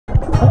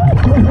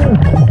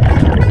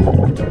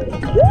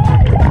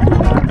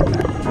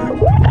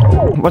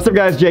What's up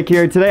guys, Jake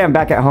here. Today I'm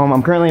back at home.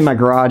 I'm currently in my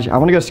garage. I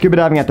want to go scuba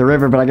diving at the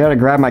river, but I gotta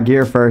grab my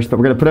gear first. But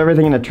we're gonna put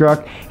everything in the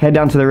truck, head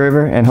down to the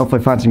river, and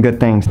hopefully find some good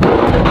things.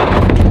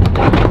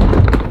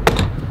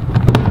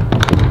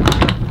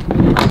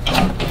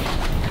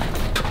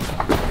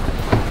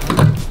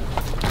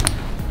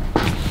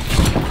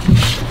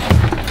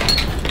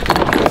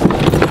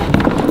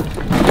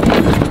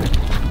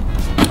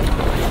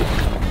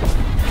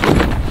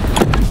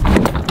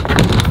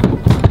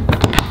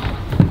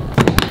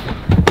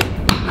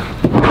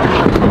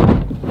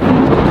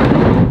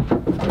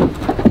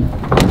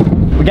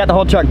 We got the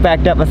whole truck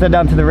backed up. Let's head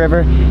down to the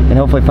river and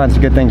hopefully find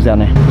some good things down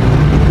there.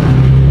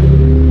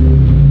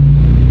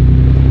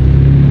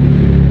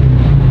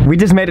 We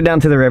just made it down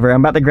to the river.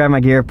 I'm about to grab my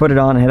gear, put it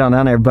on, and head on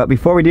down there. But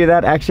before we do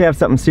that, I actually have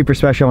something super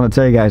special I want to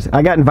tell you guys.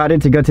 I got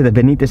invited to go to the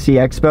Beneath the Sea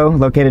Expo,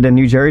 located in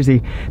New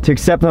Jersey, to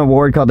accept an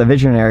award called the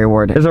Visionary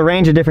Award. There's a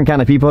range of different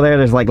kind of people there.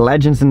 There's like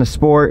legends in the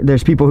sport.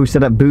 There's people who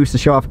set up booths to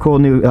show off cool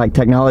new like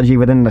technology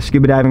within the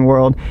scuba diving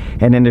world.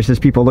 And then there's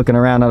just people looking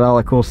around at all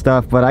the cool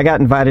stuff. But I got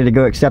invited to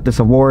go accept this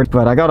award.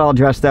 But I got all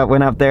dressed up,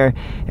 went up there,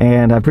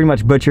 and I pretty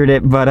much butchered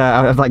it. But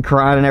I was like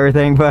crying and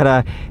everything.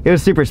 But it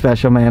was super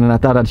special, man. And I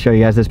thought I'd show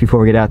you guys this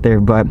before we get out there.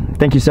 But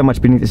thank you so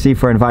much, Beneath the Sea,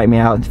 for inviting me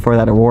out for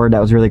that award.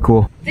 That was really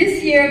cool.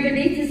 This year,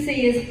 Beneath the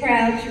Sea is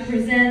proud to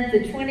present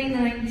the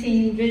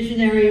 2019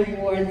 Visionary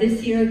Award.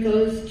 This year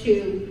goes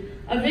to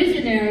a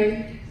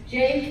visionary,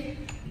 Jake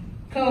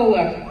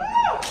Kohler.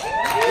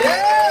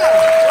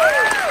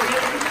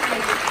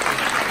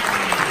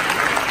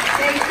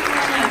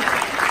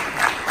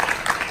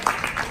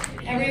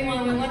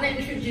 Everyone, we want to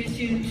introduce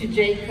you to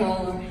Jake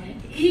Kohler.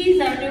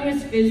 He's our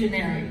newest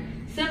visionary.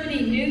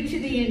 Somebody new to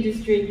the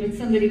industry, but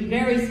somebody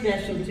very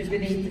special to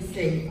Beneath the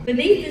Sea.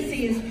 Beneath the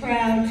Sea is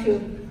proud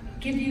to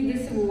give you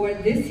this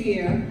award this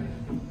year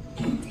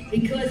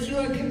because you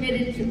are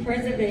committed to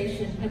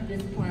preservation of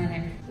this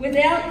planet.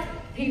 Without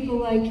people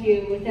like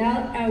you,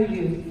 without our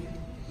youth,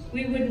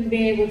 we wouldn't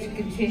be able to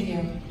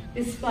continue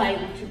this fight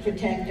to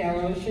protect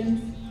our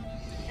oceans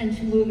and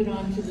to move it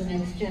on to the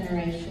next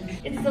generation.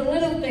 It's the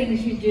little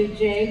things you do,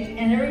 Jake,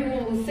 and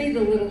everyone will see the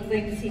little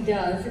things he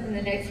does in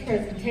the next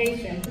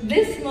presentation.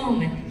 This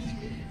moment,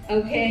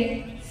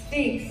 okay,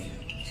 speaks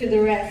to the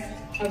rest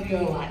of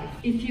your life.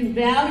 If you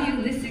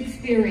value this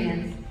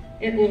experience,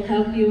 it will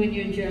help you in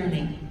your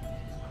journey,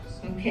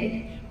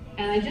 okay?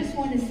 And I just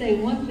want to say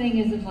one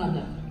thing as a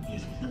mother.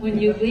 When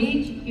you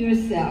lead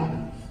yourself,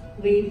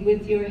 lead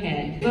with your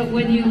head. But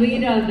when you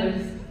lead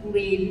others,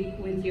 lead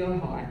with your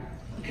heart.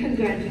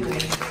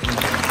 Congratulations.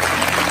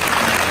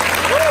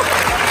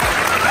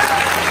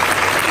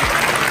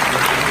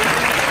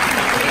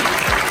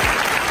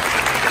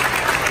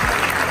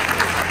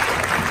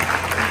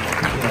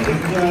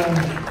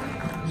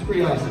 It's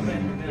pretty awesome,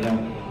 man. You know,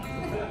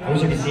 I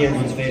wish I could see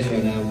everyone's face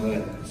right now,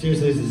 but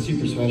seriously, this is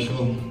super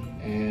special.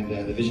 And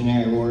the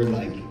Visionary Award,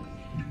 like,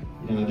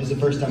 you know, this is the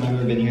first time I've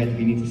ever been here at the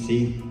Beneath the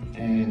Sea,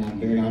 and I'm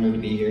very honored to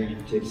be here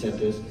to accept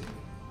this.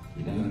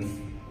 You know.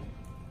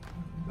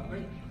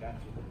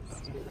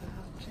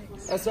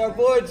 That's our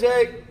boy,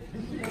 Jake.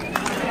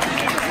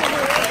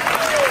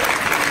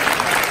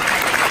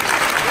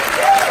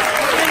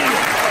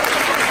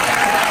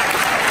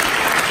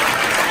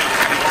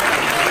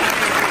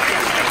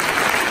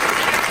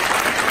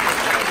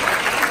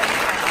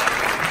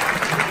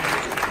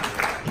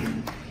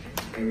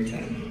 Every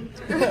time.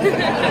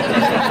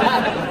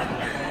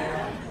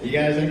 You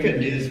guys, I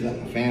couldn't do this without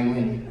my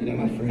family, you know,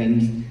 my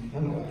friends. I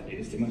don't know why I do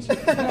this to myself.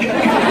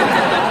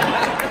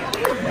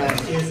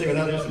 Seriously,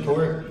 without their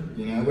support,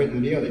 you know, I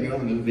wouldn't be able to go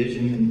on the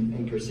vision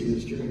and pursue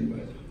this dream,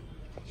 but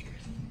it's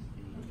crazy.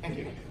 Thank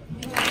you.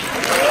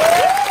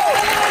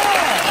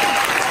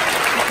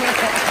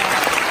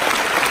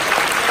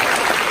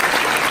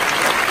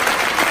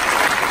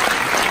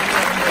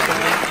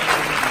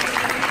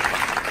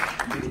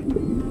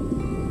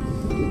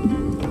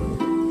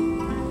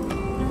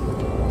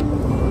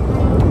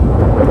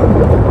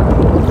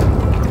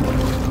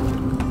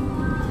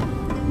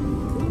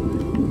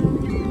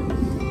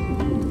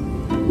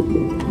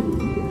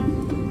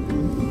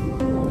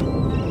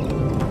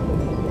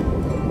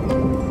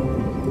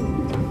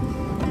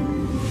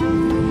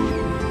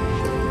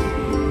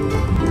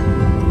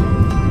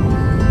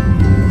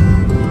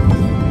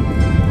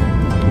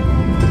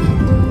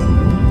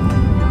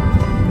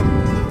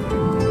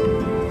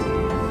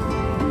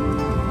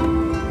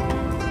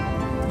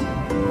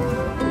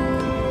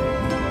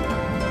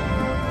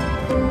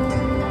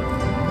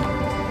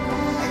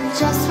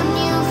 Just when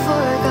you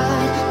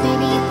forgot,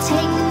 maybe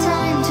take the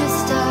time to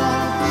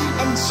stop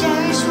and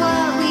cherish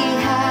what we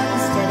have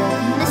instead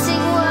of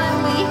missing what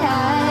we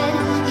had.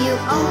 You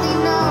only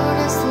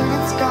notice when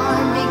it's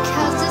gone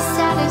because to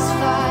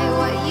satisfy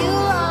what you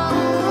long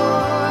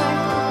for,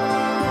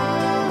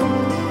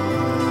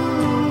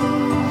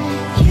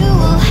 you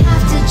will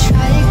have to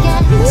try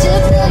again to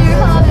fill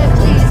your heart.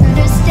 Please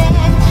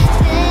understand,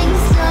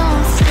 things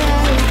don't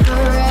stay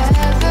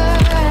forever.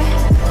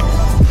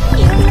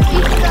 You know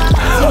you thought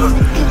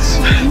you could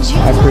change.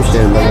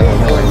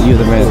 You're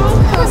the man.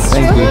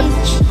 Thank you.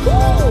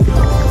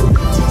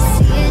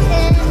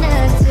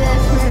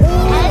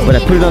 But I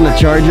put it on the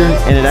charger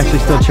and it actually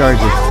still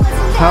charges.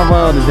 How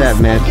wild is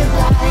that, man?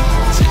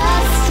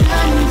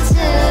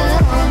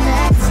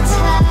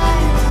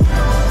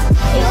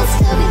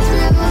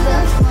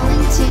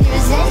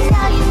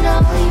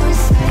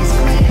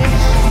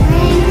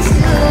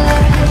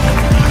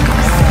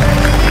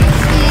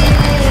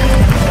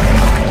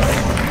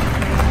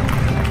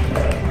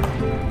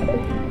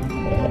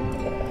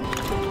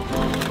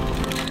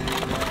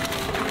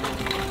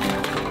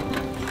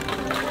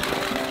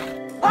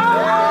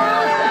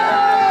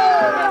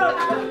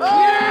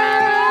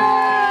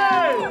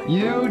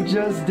 You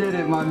just did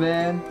it, my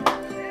man.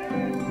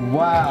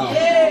 Wow.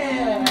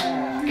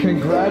 Yeah!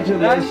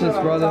 Congratulations,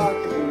 brother.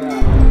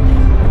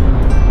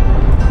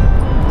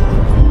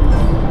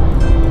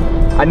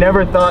 I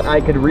never thought I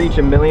could reach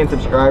 1 million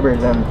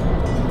subscribers, and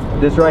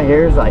this right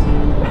here is like,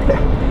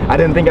 I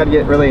didn't think I'd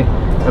get really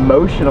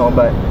emotional,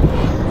 but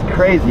it's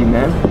crazy,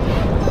 man.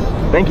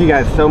 Thank you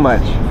guys so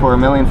much for 1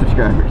 million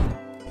subscribers.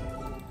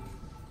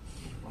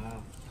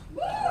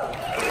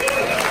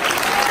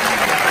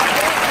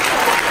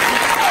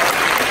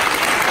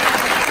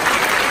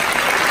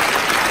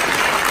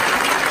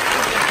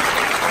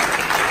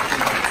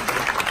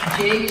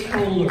 Jake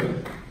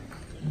Kohler,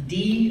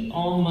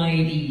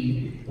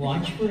 DALLMYD.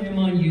 Watch for him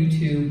on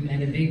YouTube,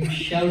 and a big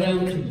shout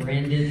out to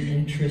Brandon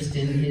and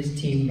Tristan, his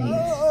teammates.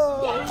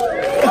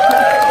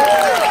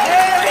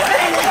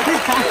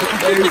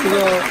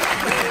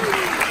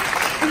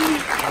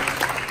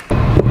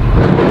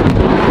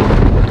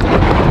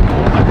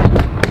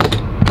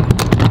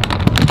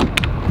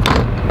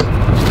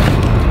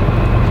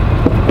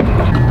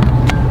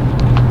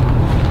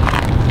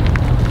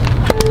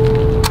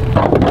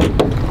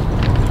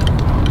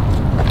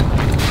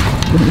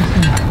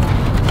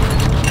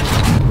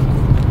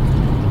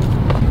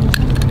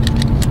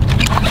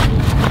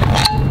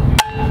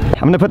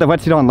 I'm gonna put the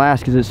wetsuit on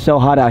last because it's so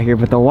hot out here,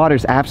 but the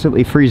water's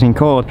absolutely freezing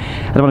cold.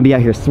 I don't wanna be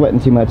out here sweating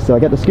too much, so I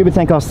got the scuba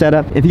tank all set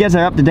up. If you guys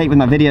are up to date with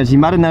my videos, you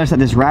might have noticed that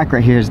this rack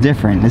right here is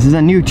different. This is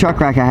a new truck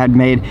rack I had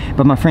made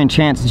by my friend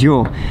Chance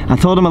Jewel. I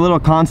told him a little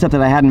concept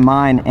that I had in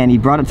mind, and he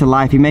brought it to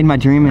life. He made my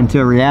dream into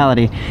a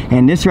reality.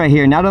 And this right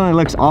here not only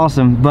looks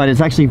awesome, but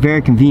it's actually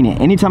very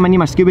convenient. Anytime I need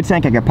my scuba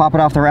tank, I can pop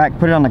it off the rack,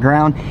 put it on the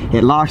ground,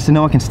 it locks so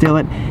no one can steal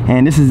it.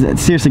 And this is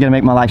seriously gonna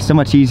make my life so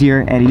much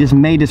easier. And he just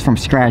made this from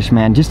scratch,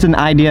 man. Just an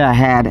idea I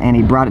had, and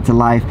he brought it to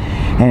life.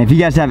 And if you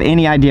guys have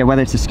any idea,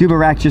 whether it's a scuba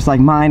rack just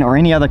like mine or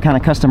any other kind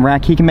of custom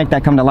rack, he can make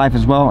that come to life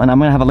as well. And I'm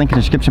gonna have a link in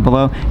the description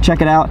below.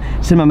 Check it out,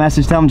 send him a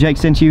message, tell him Jake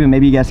sent you, and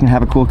maybe you guys can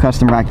have a cool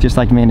custom rack just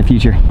like me in the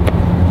future.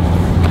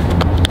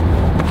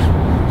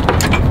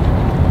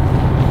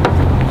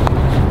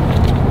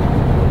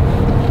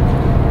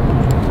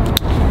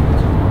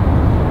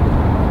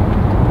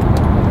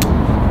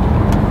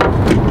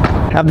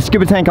 I have the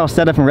scuba tank all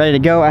set up and ready to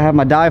go. I have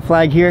my dive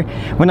flag here.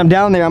 When I'm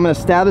down there, I'm gonna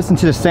stab this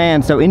into the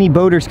sand so any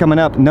boaters coming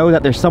up know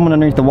that there's someone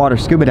underneath the water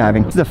scuba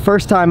diving. This is the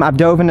first time I've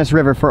dove in this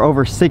river for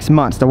over 6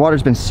 months. The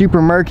water's been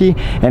super murky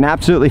and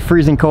absolutely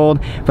freezing cold,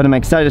 but I'm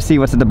excited to see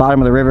what's at the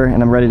bottom of the river,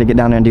 and I'm ready to get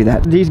down there and do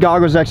that. These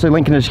goggles are actually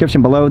linked in the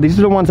description below. These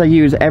are the ones I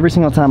use every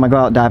single time I go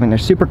out diving. They're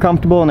super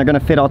comfortable and they're gonna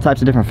fit all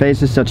types of different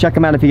faces, so check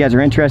them out if you guys are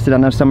interested. I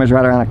know summer's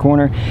right around the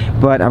corner,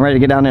 but I'm ready to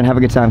get down there and have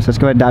a good time, so let's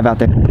go ahead and dive out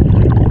there.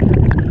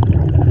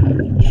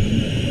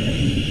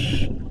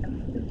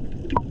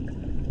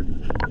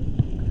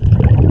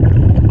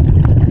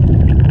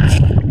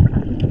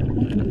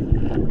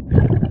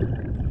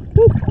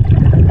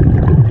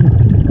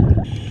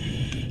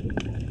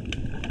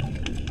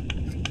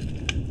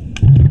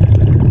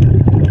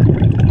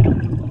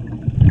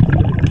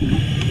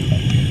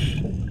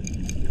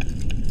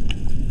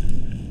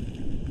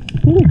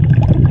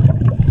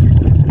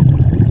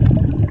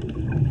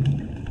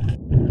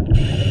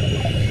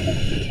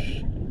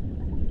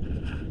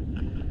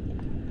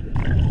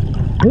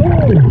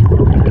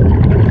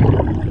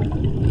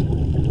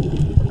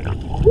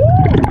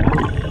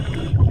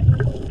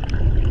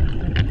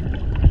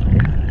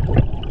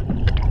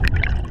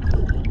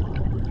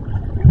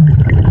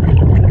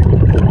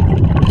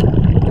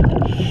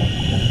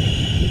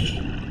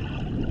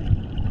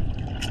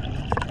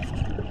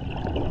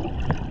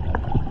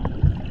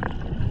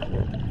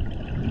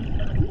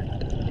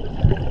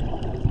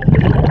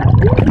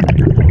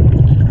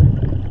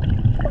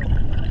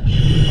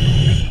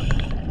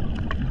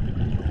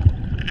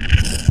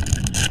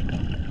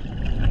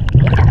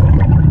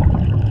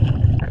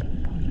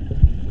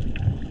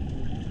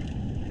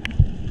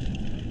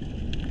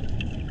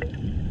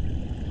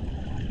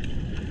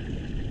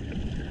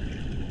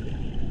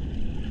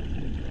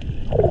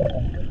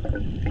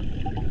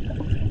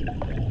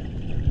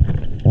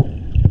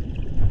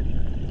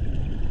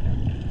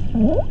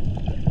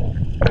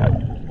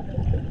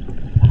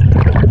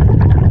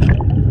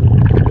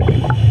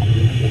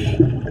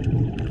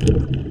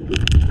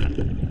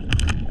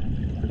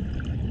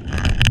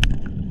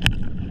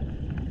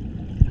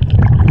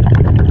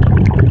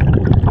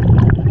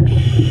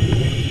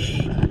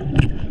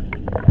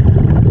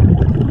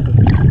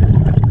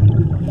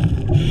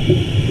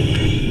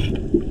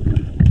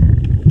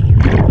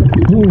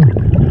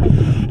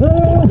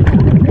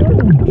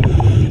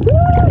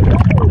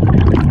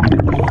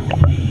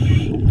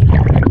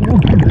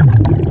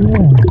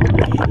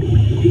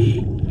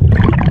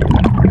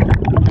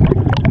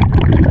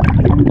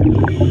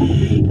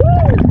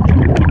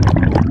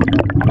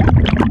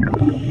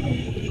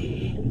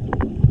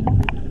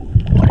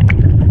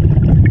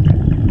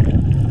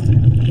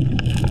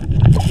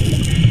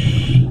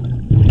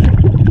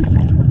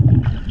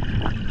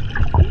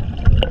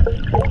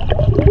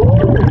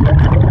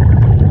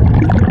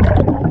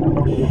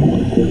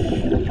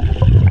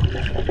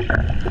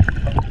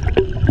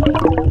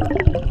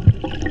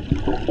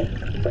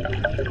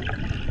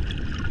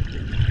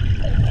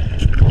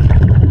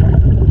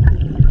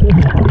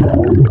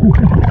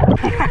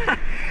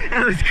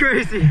 was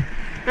crazy.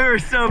 There were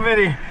so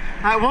many.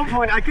 At one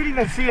point, I couldn't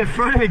even see in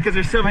front of me because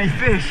there's so many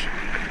fish.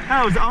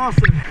 That was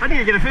awesome. I need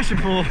to get a fishing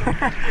pole.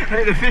 I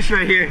need to fish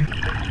right here.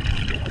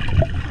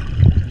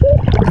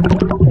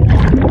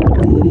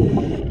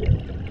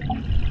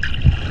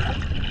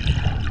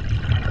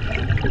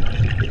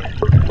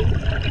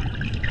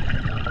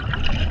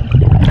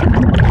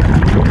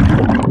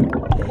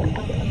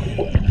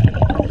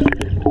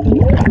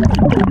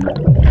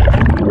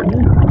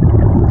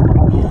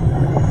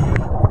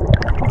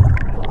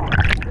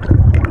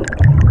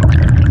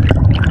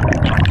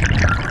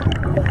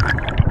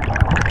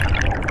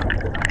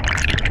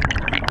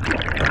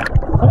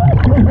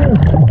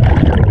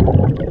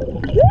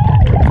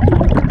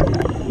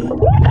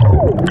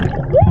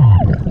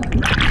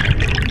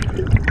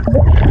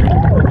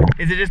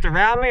 Is it just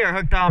around me or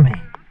hooked on me?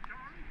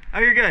 Oh,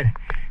 you're good.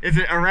 Is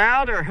it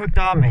around or hooked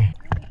on me?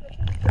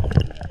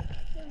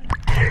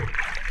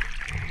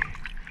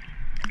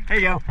 There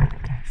you go.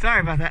 Sorry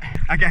about that.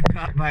 I got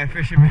caught by a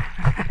fisherman.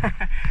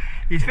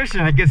 He's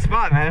fishing in a good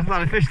spot, man. There's a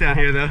lot of fish down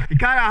here, though. He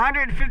caught a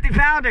 150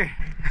 pounder.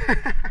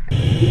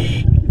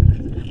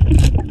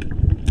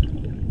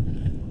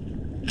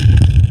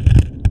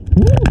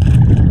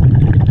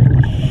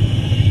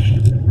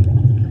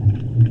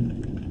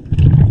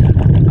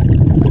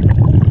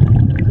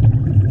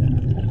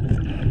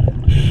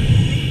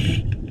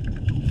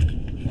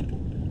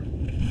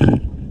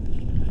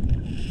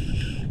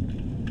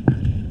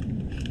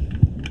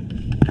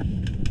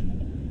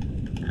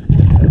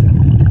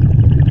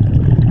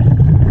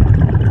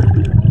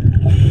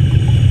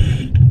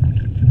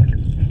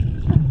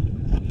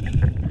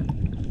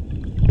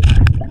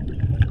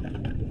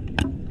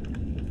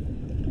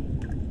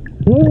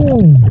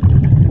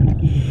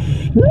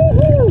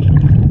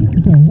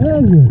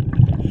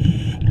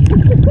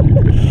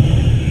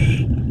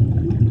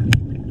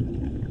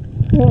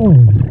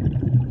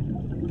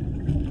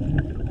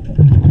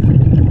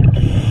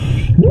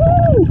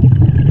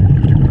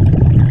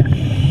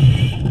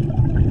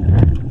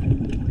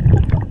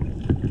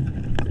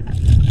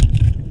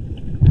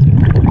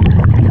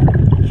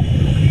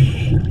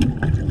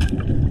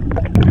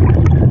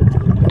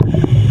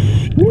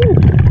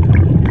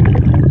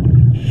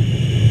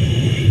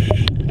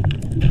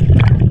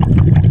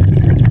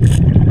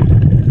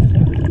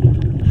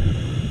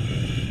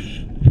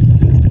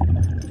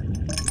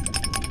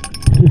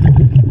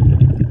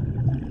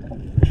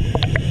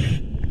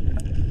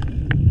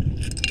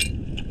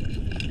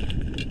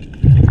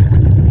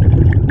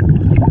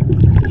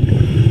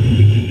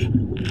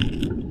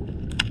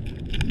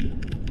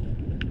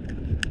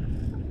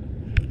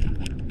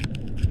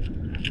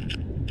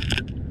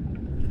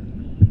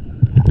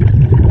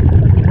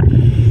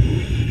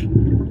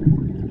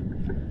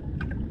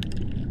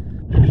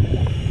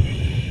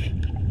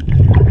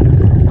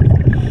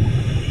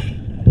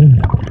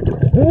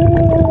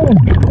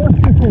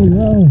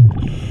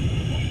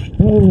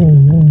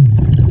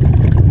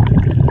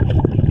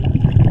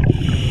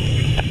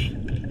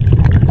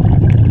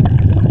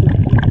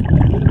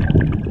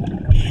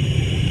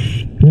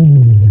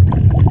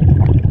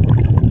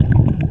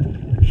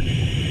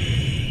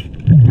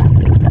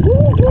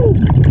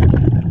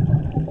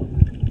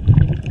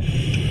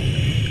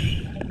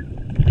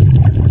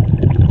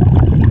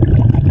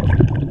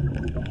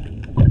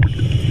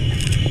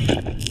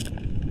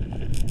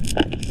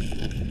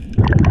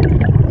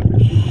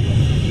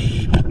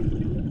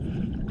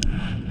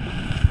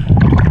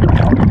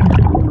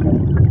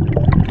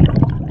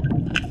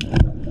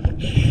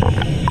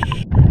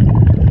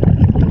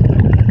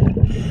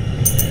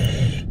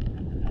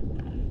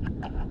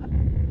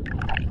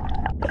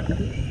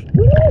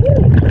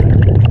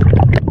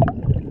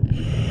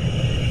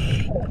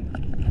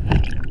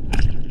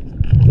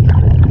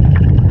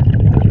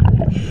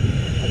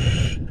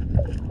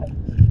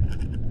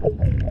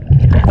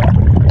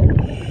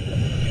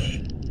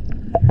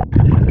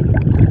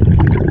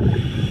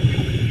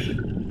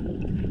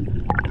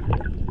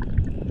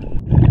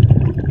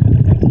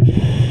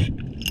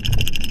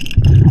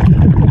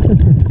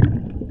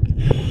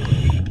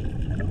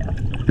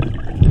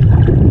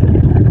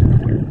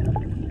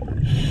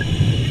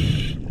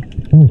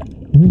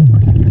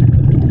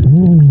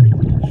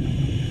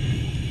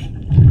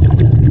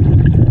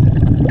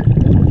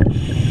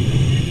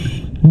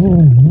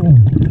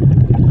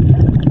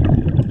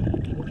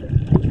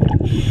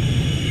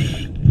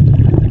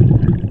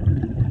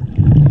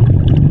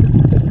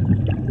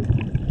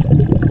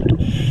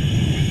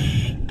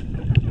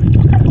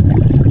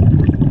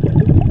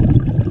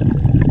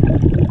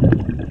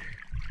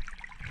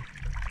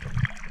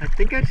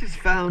 I just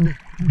found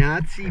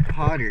Nazi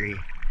pottery.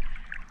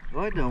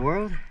 What in the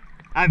world?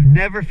 I've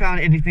never found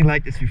anything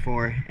like this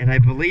before, and I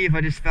believe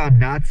I just found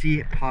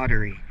Nazi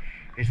pottery.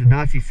 There's a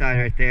Nazi sign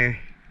right there.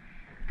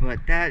 but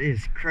that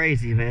is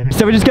crazy, man.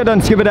 So we just got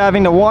done scuba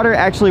diving. The water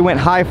actually went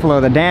high flow.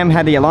 The dam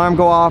had the alarm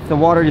go off. The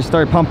water just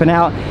started pumping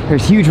out.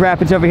 There's huge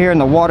rapids over here and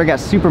the water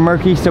got super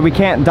murky, so we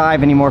can't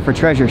dive anymore for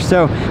treasure.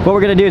 So what we're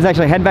gonna do is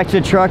actually head back to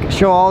the truck,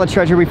 show all the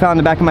treasure we found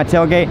in the back of my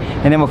tailgate,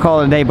 and then we'll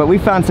call it a day. But we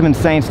found some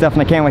insane stuff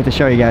and I can't wait to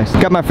show you guys.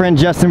 Got my friend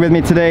Justin with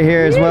me today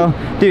here as well.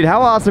 Dude,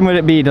 how awesome would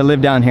it be to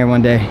live down here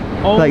one day?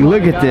 Oh, like,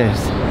 look at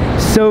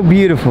this. So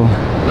beautiful.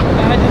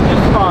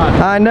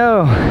 I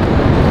know.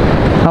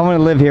 I want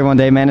to live here one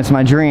day, man. It's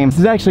my dream. This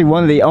is actually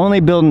one of the only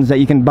buildings that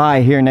you can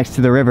buy here next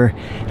to the river.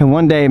 And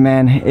one day,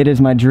 man, it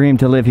is my dream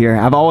to live here.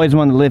 I've always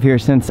wanted to live here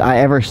since I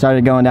ever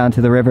started going down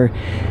to the river.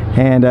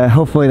 And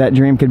hopefully that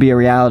dream could be a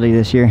reality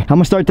this year. I'm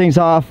gonna start things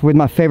off with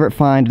my favorite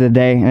find of the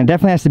day. And it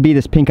definitely has to be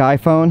this pink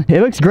iPhone. It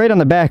looks great on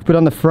the back, but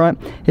on the front,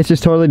 it's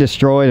just totally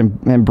destroyed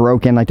and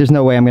broken. Like, there's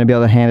no way I'm gonna be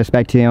able to hand this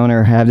back to the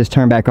owner or have this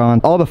turned back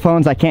on. All the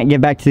phones I can't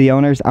give back to the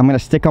owners, I'm gonna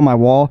stick on my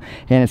wall.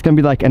 And it's gonna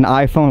be like an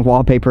iPhone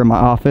wallpaper in my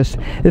office.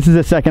 This is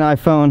the second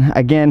iPhone.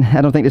 Again,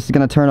 I don't think this is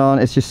gonna turn on.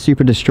 It's just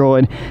super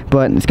destroyed,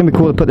 but it's gonna be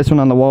cool to put this one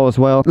on the wall as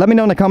well. Let me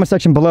know in the comment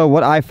section below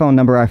what iPhone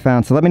number I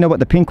found. So let me know what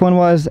the pink one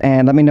was,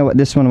 and let me know what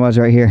this one was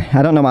right here.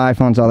 I don't know my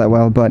iPhones all that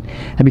well, but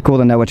it'd be cool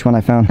to know which one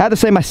I found. I have to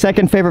say my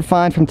second favorite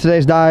find from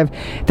today's dive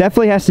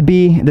definitely has to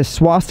be the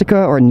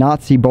swastika or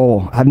Nazi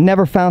bowl. I've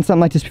never found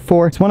something like this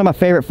before. It's one of my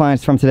favorite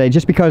finds from today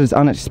just because it's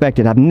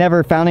unexpected. I've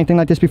never found anything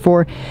like this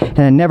before, and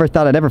I never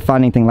thought I'd ever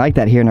find anything like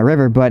that here in the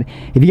river. But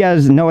if you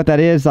guys know what that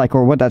is, like,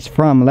 or what that's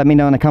from, let me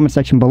know in the comment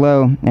section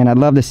below, and I'd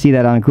love to see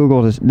that on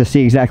Google to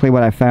see exactly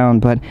what I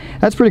found. But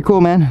that's pretty cool,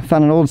 man.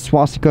 Found an old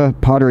swastika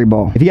pottery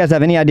bowl. If you guys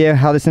have any idea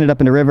how this ended up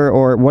in the river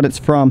or what it's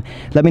from,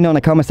 let me know in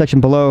the comment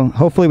section below.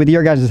 Hopefully with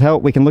your guys'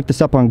 help we can look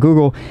this up on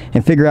Google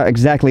and figure out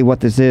exactly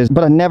what this is.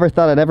 But I never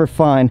thought I'd ever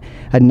find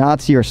a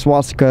Nazi or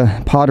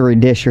swastika pottery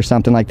dish or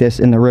something like this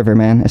in the river,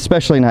 man,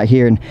 especially not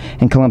here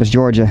in Columbus,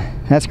 Georgia.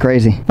 That's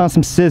crazy. Found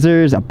some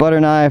scissors, a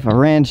butter knife, a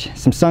wrench,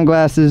 some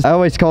sunglasses. I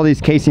always call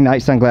these Casey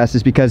Night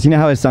sunglasses because you know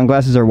how his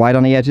sunglasses are white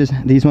on the edges?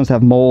 These ones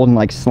have mold and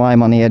like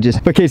slime on the edges.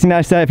 But Casey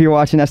Neistat, if you're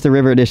watching, that's the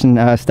river edition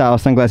style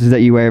sunglasses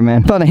that you wear,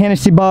 man. Found a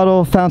Hennessy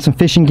bottle, found some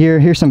fishing gear.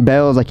 Here's some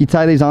bells, like you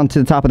tie these onto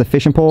the top of the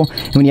fishing pole,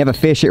 and when you have a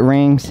fish it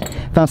rings.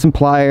 Found some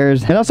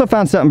pliers, and also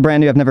found something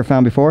brand new I've never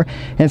found before,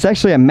 and it's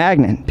actually a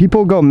magnet.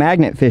 People go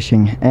magnet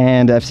fishing,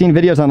 and I've seen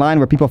videos online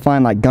where people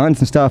find like guns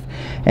and stuff,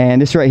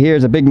 and this right here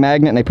is a big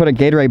magnet, and they put a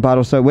Gatorade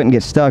bottle so it wouldn't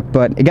get stuck,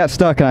 but it got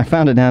stuck and I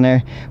found it down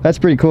there. That's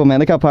pretty cool,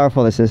 man. Look how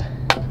powerful this is.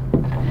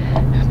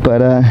 But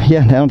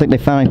yeah, I don't think they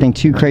found anything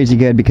too crazy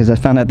good because I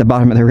found it at the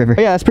bottom of the river.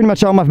 But yeah, that's pretty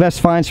much all my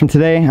best finds from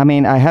today. I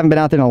mean, I haven't been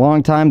out there in a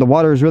long time. The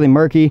water was really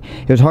murky.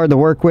 It was hard to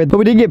work with, but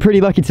we did get pretty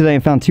lucky today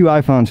and found 2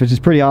 iPhones, which is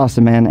pretty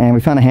awesome, man. And we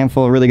found a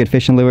handful of really good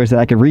fishing lures that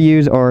I could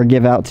reuse or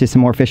give out to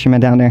some more fishermen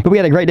down there. But we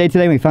had a great day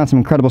today and we found some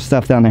incredible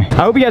stuff down there.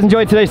 I hope you guys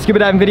enjoyed today's scuba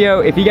diving video.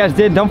 If you guys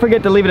did, don't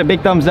forget to leave it a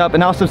big thumbs up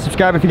and also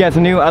subscribe if you guys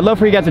are new. I'd love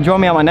for you guys to join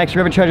me on my next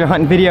river treasure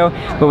hunting video.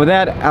 But with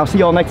that, I'll see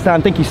you all next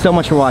time. Thank you so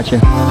much for watching.